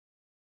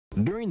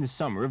During the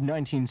summer of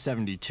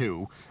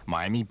 1972,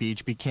 Miami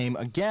Beach became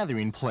a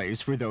gathering place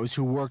for those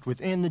who worked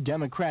within the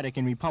Democratic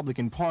and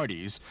Republican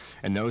parties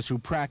and those who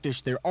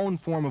practiced their own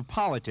form of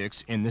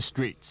politics in the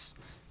streets.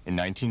 In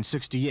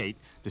 1968,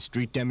 the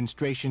street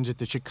demonstrations at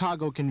the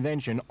Chicago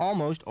Convention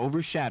almost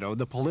overshadowed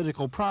the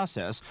political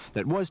process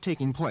that was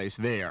taking place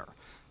there.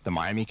 The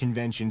Miami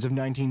conventions of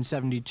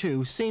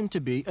 1972 seemed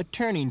to be a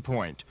turning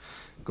point.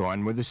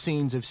 Gone were the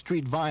scenes of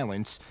street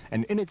violence,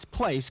 and in its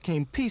place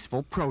came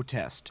peaceful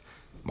protest.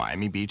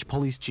 Miami Beach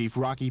Police Chief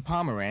Rocky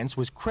Pomerance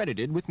was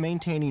credited with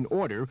maintaining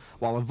order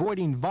while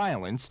avoiding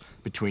violence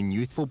between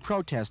youthful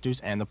protesters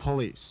and the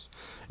police.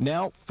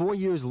 Now, 4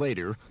 years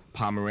later,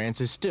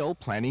 Pomerance is still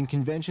planning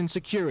convention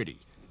security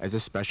as a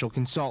special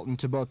consultant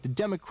to both the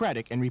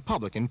Democratic and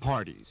Republican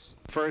parties.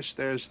 First,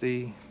 there's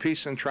the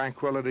peace and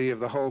tranquility of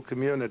the whole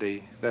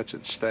community that's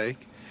at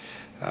stake.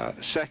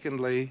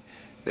 Secondly,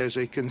 there's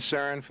a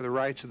concern for the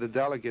rights of the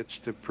delegates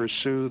to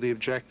pursue the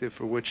objective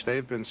for which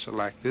they've been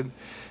selected.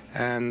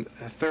 And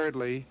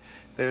thirdly,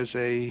 there's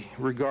a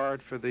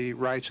regard for the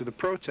rights of the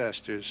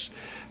protesters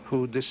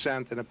who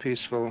dissent in a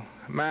peaceful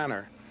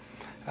manner.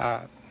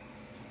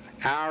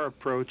 Our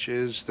approach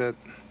is that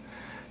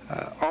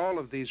all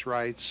of these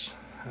rights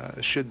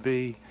should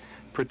be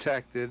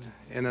protected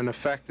in an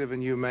effective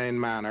and humane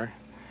manner.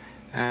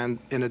 And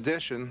in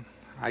addition,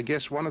 I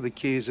guess one of the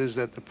keys is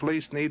that the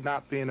police need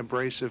not be an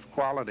abrasive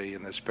quality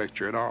in this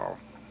picture at all.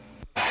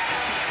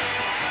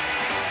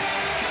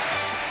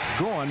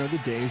 Gone are the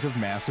days of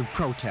massive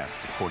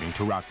protests, according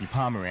to Rocky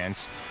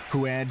Pomerance,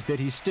 who adds that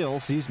he still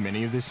sees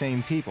many of the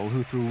same people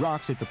who threw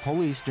rocks at the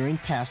police during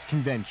past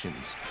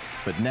conventions.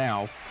 But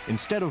now,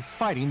 instead of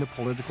fighting the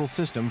political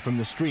system from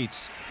the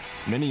streets,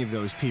 many of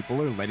those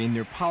people are letting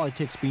their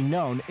politics be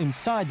known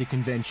inside the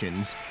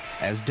conventions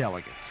as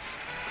delegates.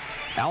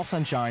 Al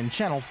Sunshine,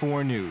 Channel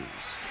 4 News.